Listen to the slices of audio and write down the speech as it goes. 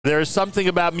There is something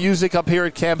about music up here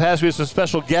at Camp Hass. We have some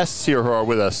special guests here who are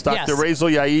with us. Dr.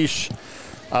 Razel Yaish,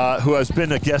 who has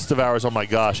been a guest of ours. Oh, my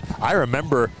gosh. I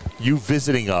remember you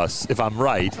visiting us, if I'm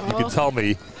right. You can tell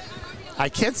me. I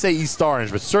can't say East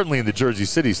Orange, but certainly in the Jersey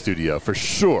City studio, for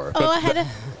sure.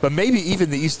 But maybe even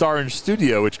the East Orange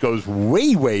studio, which goes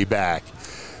way, way back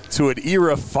to an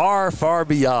era far, far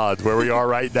beyond where we are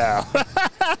right now.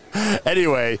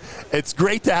 Anyway, it's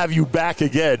great to have you back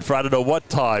again for I don't know what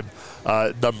time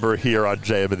number here on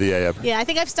JM and the AM. Yeah, I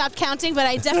think I've stopped counting, but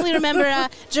I definitely remember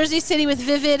Jersey City with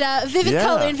vivid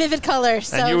color and vivid color.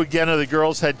 So. And you again are the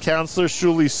girls' head counselor.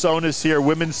 Shuli Stone is here,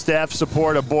 women's staff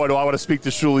support. And boy, do I want to speak to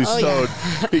Shuli Stone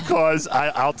because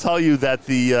I'll tell you that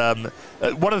the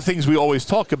one of the things we always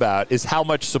talk about is how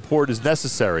much support is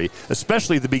necessary,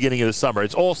 especially at the beginning of the summer.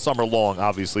 It's all summer long,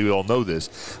 obviously. We all know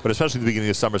this, but especially at the beginning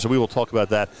of summer. So we will talk about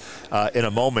that in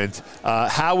a moment.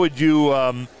 How would you?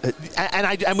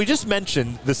 And we just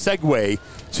mentioned the segue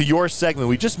to your segment.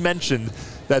 We just mentioned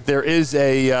that there is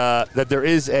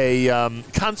a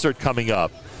concert coming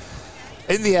up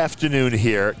in the afternoon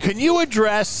here. Can you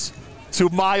address to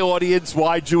my audience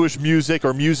why Jewish music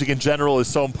or music in general is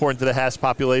so important to the Hass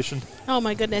population? Oh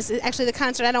my goodness! Actually, the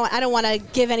concert. I don't want to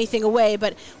give anything away,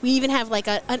 but we even have like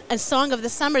a song of the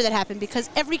summer that happened because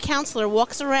every counselor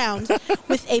walks around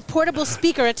with a portable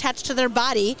speaker attached to their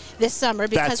body this summer.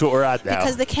 Because, that's what we're at now.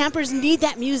 Because the campers need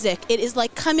that music. It is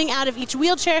like coming out of each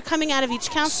wheelchair, coming out of each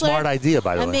counselor. Smart idea,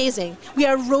 by the way. Amazing. We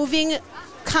are roving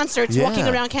concerts walking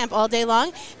around camp all day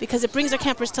long because it brings our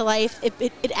campers to life.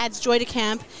 It adds joy to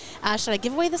camp. Should I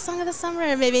give away the song of the summer?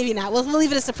 Or maybe not. We'll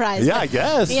leave it a surprise. Yeah, I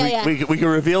guess. We can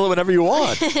reveal it whenever you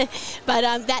want.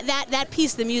 But that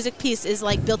piece, the music piece, is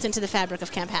like built into the fabric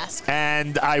of Camp Hass.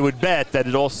 And I would bet that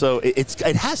it also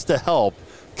it has to help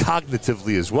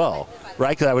cognitively as well.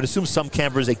 Right, because I would assume some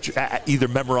campers either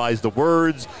memorize the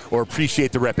words or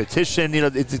appreciate the repetition. You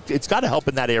know, it's got to help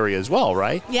in that area as well,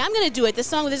 right? Yeah, I'm going to do it.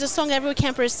 There's a song that every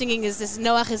camper is singing. Is this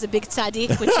Noach is a big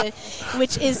tzaddik,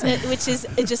 which is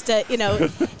just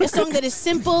a song that is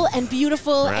simple and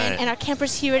beautiful, and our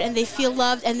campers hear it and they feel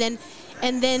loved, and then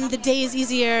the day is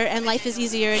easier and life is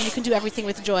easier and you can do everything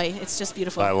with joy. It's just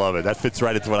beautiful. I love it. That fits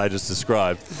right into what I just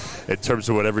described in terms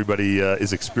of what everybody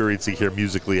is experiencing here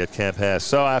musically at Camp Hass.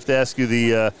 So I have to ask you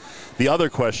the other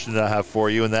question I have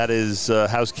for you, and that is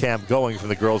how's camp going from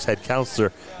the girls' head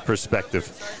counselor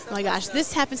perspective? Oh my gosh,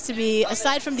 this happens to be,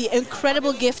 aside from the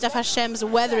incredible gift of Hashem's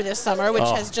weather this summer, which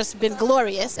has just been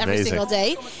glorious every single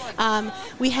day,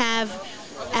 we have,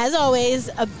 as always,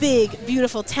 a big,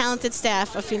 beautiful, talented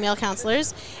staff of female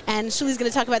counselors. And Shuli's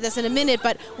going to talk about this in a minute,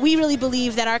 but we really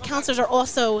believe that our counselors are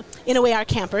also, in a way, our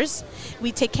campers.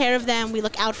 We take care of them, we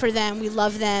look out for them, we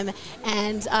love them,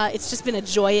 and it's just been a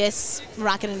joyous,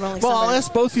 rocking and rolling summer. Well, I'll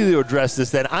ask both of you to address this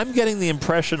then. I'm getting the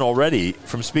impression already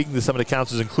from speaking to some of the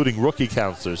counselors, including rookie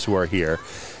counselors who are here,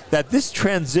 that this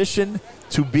transition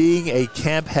to being a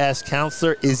Camp Hass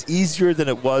counselor is easier than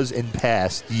it was in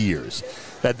past years.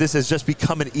 That this has just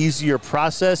become an easier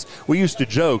process. We used to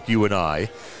joke, you and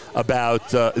I, about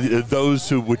those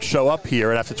who would show up here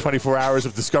and after 24 hours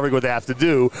of discovering what they have to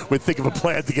do would think of a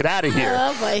plan to get out of here.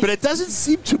 But it doesn't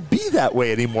seem to be that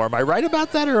way anymore. Am I right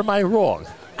about that or am I wrong?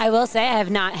 I will say I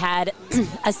have not had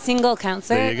a single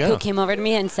counselor who came over to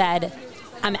me and said,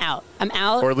 I'm out.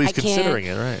 Or at least considering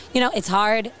it, right? You know, it's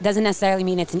hard. Doesn't necessarily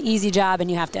mean it's an easy job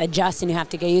and you have to adjust and you have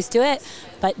to get used to it.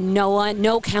 But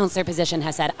no counselor position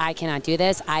has said, I cannot do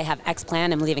this. I have X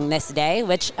plan. I'm leaving this day,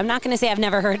 which I'm not going to say I've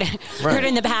never heard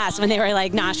in the past when they were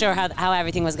like not sure how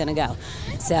everything was going to go.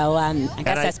 So I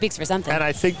guess that speaks for something. And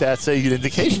I think that's an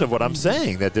indication of what I'm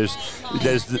saying, that there's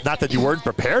not that you weren't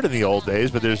prepared in the old days,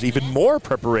 but there's even more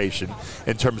preparation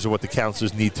in terms of what the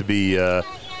counselors need to be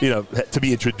to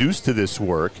be introduced to this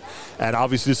work. And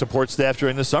obviously the support staff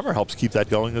during the summer helps keep that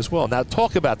going as well. Now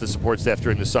talk about the support staff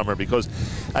during the summer, because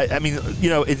I mean,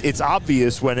 it's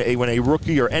obvious when a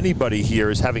rookie or anybody here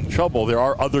is having trouble, there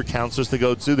are other counselors to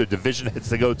go to, there are division heads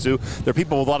to go to, there are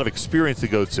people with a lot of experience to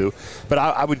go to. But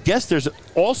I would guess there's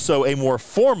also a more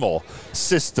formal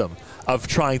system of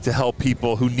trying to help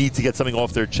people who need to get something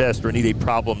off their chest or need a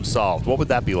problem solved. What would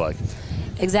that be like?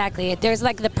 Exactly. There's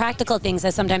like the practical things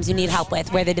that sometimes you need help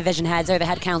with, where the division heads or the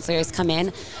head counselors come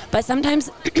in. But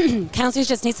sometimes counselors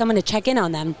just need someone to check in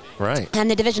on them. Right. And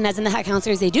the division heads and the head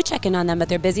counselors, they do check in on them, but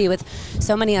they're busy with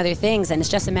so many other things. And it's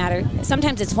just a matter,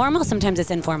 sometimes it's formal, sometimes it's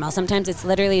informal. Sometimes it's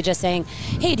literally just saying,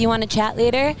 hey, do you want to chat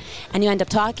later? And you end up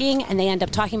talking, and they end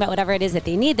up talking about whatever it is that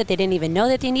they need that they didn't even know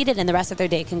that they needed, and the rest of their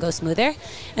day can go smoother.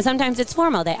 And sometimes it's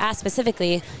formal. They ask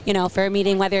specifically, for a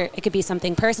meeting, whether it could be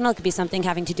something personal, it could be something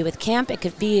having to do with camp, it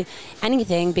could be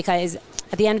anything, because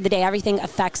at the end of the day, everything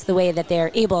affects the way that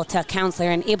they're able to counselor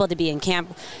and able to be in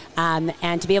camp,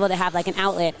 and to be able to have like an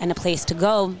outlet and a place to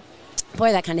go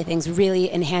for that kind of things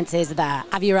really enhances the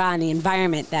avira and the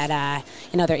environment that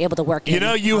they're able to work in. You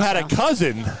know, you had a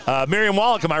cousin, Miriam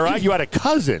Wallach, am I right? You had a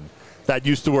cousin that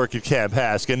used to work at Camp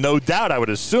HASC, and no doubt, I would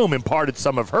assume, imparted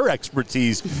some of her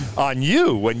expertise on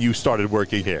you when you started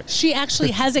working here. She actually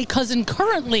has a cousin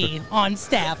currently on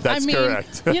staff. That's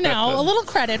correct. A little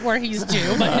credit where he's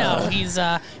due, but no,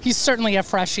 he's certainly a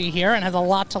freshie here and has a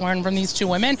lot to learn from these two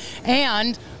women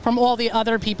and from all the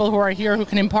other people who are here who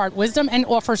can impart wisdom and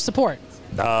offer support.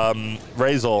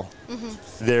 Razel,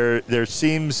 there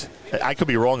seems, I could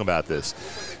be wrong about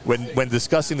this, when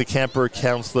discussing the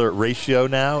camper-counselor ratio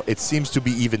now, it seems to be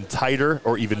even tighter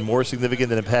or even more significant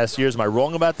than in past years. Am I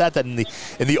wrong about that? That in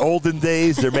the olden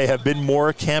days, there may have been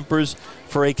more campers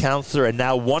for a counselor, and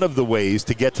now one of the ways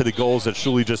to get to the goals that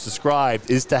Shuli just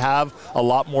described is to have a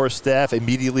lot more staff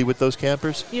immediately with those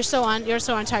campers? You're so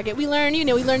on target. We learn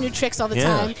new tricks all the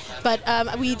time, but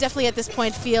we definitely at this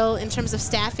point feel in terms of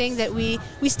staffing that we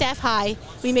staff high.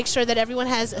 We make sure that everyone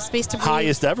has a space to breathe.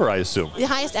 Highest ever, I assume. The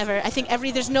highest ever. I think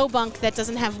there's no bunk that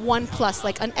doesn't have one plus,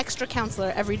 like an extra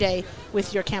counselor every day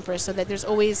with your campers, so that there's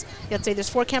always, let's say there's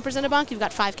 4 campers in a bunk, you've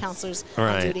got 5 counselors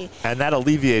on duty. And that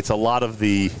alleviates a lot of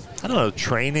the,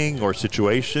 training or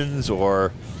situations,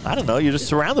 or you're just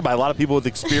surrounded by a lot of people with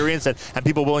experience and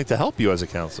people willing to help you as a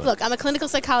counselor. Look, I'm a clinical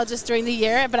psychologist during the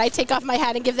year, but I take off my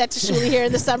hat and give that to Shuli here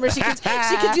in the summer. She could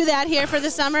do that here for the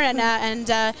summer,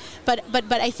 but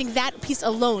I think that piece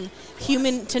alone,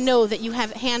 human, to know that you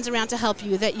have hands around to help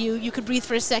you, that you could breathe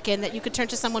for a second, that you could turn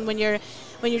to someone when you're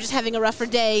just having a rougher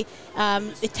day.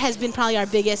 It has been probably our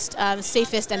biggest,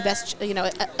 safest, and best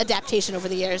adaptation over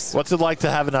the years. What's it like to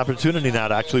have an opportunity now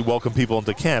to actually welcome people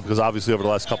into camp? Because obviously over the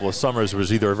last couple of summers there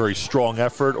was either a very strong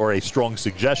effort or a strong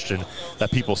suggestion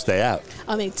that people stay out.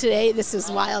 I mean, today this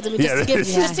is wild. I mean,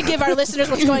 just to give our listeners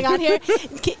what's going on here,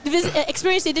 the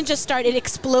Experience Day didn't just start; it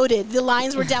exploded. The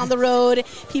lines were down the road.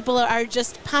 People are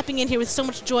just popping in here with so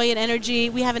much joy and energy.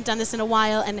 We haven't done this in a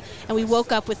while, and we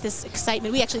woke up with this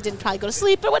excitement. We actually didn't probably go to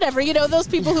sleep, but whatever. Those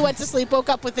people who went to sleep woke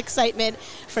up with excitement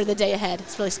for the day ahead.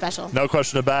 It's really special. No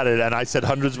question about it. And I said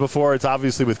hundreds before. It's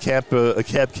obviously with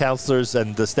camp counselors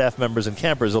and the staff members and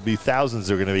campers. There'll be thousands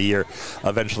that are going to be here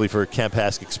eventually for Camp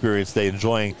HASC Experience Day,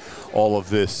 enjoying all of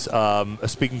this.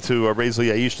 Speaking to Razel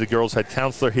Yaish, the girls' head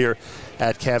counselor here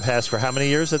at Camp HASC for how many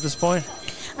years at this point?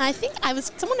 I think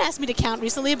someone asked me to count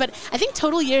recently, but I think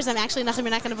total years, we're not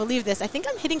going to believe this. I think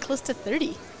I'm hitting close to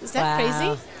 30. Is that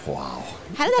crazy? Wow.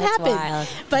 How did that happen? Wild.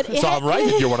 But so I'm right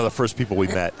that you're one of the first people we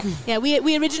met. Yeah,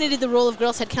 we originated the role of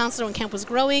girls head counselor when camp was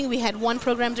growing. We had one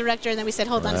program director, and then we said,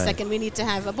 hold on a second, we need to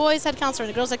have a boys head counselor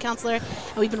and a girls head counselor,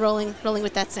 and we've been rolling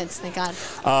with that since, thank God.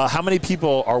 How many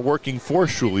people are working for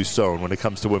Shuli Stone when it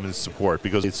comes to women's support?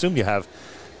 Because I assume you have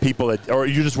people or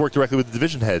you just work directly with the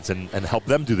division heads and help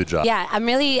them do the job. Yeah, I'm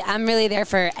really there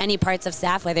for any parts of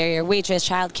staff, whether you're waitress,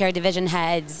 child care, division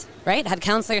heads, right? Head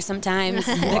counselor sometimes.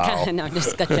 Wow. No, I'm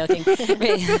just joking.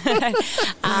 The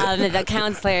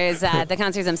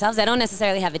counselors themselves. I don't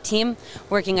necessarily have a team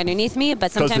working underneath me,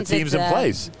 but sometimes the team's in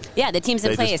place. Yeah, the team's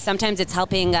in place. Sometimes it's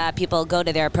helping people go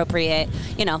to their appropriate,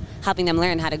 helping them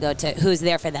learn how to go to who's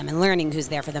there for them and learning who's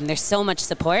there for them. There's so much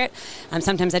support.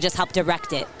 Sometimes I just help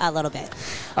direct it a little bit.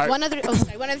 One other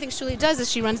thing Shuli does is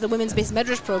she runs the Women's Based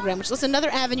Medrash program, which is another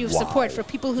avenue of support for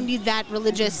people who need that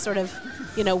religious sort of,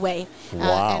 way.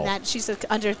 Wow. And that she's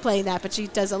underplaying that, but she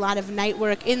does a lot of night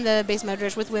work in the Based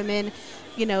Medrash with women.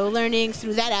 Learning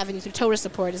through that avenue, through Torah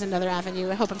support is another avenue.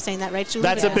 I hope I'm saying that right, Shuli.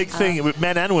 That's a big thing. With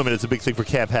men and women, it's a big thing for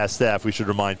Camp HASC staff. We should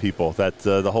remind people that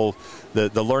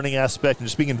the learning aspect and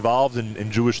just being involved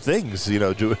in Jewish things,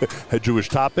 Jewish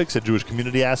topics and Jewish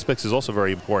community aspects is also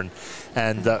very important.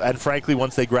 And frankly,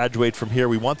 once they graduate from here,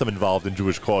 we want them involved in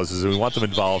Jewish causes and we want them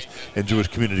involved in Jewish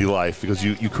community life because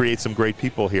you create some great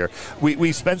people here.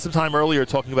 We spent some time earlier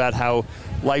talking about how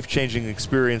life-changing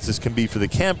experiences can be for the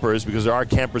campers because there are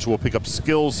campers who will pick up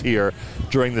skills here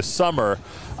during the summer.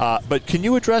 But can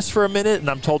you address for a minute, and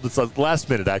I'm told it's the last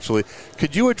minute actually,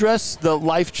 could you address the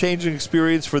life-changing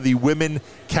experience for the women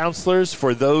counselors,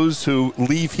 for those who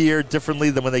leave here differently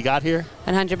than when they got here?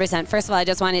 100%. First of all, I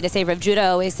just wanted to say Rav Judah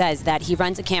always says that he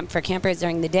runs a camp for campers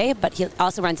during the day, but he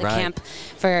also runs a camp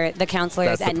for the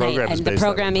counselors at night, and the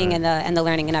programming and the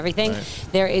learning and everything. Right.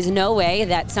 There is no way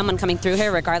that someone coming through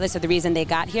here, regardless of the reason they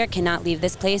got here, cannot leave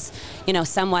this place,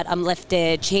 somewhat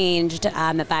uplifted, changed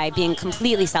by being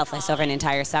completely selfless over an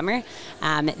entire summer.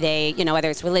 They, whether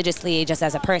it's religiously, just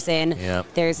as a person,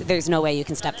 there's no way you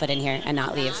can step foot in here and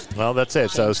not leave. Well, that's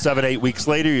it. So 7-8 weeks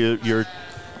later,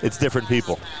 it's different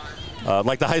people.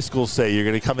 Like the high schools say, you're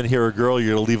going to come in here a girl,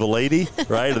 you're going to leave a lady,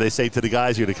 right? Or they say to the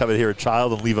guys, you're going to come in here a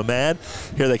child and leave a man.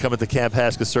 Here they come into Camp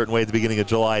HASC a certain way at the beginning of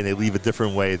July, and they leave a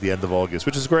different way at the end of August,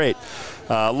 which is great.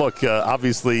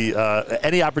 Obviously,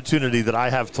 any opportunity that I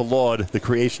have to laud the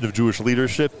creation of Jewish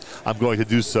leadership, I'm going to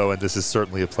do so, and this is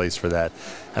certainly a place for that.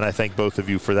 And I thank both of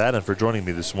you for that and for joining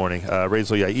me this morning.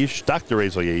 Rezel Yaish, Dr.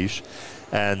 Rezel Yaish,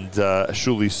 and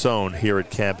Shuli Sohn here at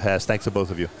Camp HASC. Thanks to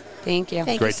both of you. Thank you.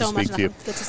 Thank Great you so to speak much. to you. Good to